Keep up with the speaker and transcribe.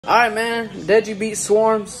All right, man. Deji beat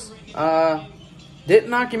Swarmz. Didn't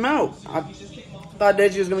knock him out. I thought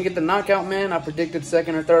Deji was going to get the knockout, man. I predicted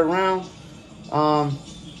second or third round.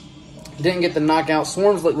 Didn't get the knockout.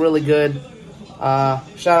 Swarmz looked really good.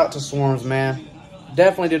 Shout out to Swarmz, man.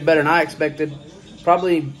 Definitely did better than I expected.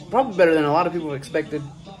 Probably better than a lot of people expected.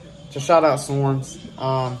 So shout out Swarmz.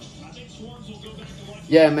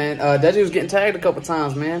 Yeah, man. Deji was getting tagged a couple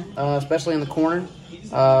times, man. Especially in the corner.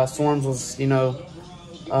 Swarmz was,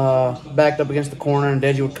 backed up against the corner, and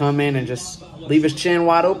Deji would come in and just leave his chin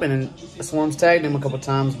wide open, and Swarmz tagged him a couple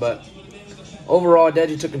times. But overall,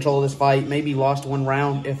 Deji took control of this fight. Maybe lost one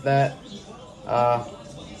round, if that.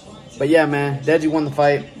 But yeah, man, Deji won the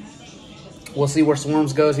fight. We'll see where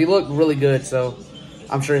Swarmz goes. He looked really good, so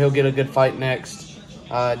I'm sure he'll get a good fight next.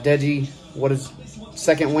 Deji, what is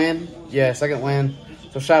second win? Yeah, second win.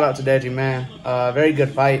 So shout out to Deji, man. Very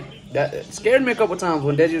good fight. That scared me a couple times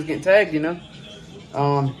when Deji was getting tagged,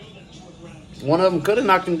 One of them could have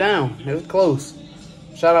knocked him down. It was close.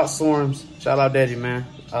 Shout out Swarmz. Shout out Deji, man.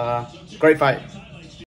 Great fight.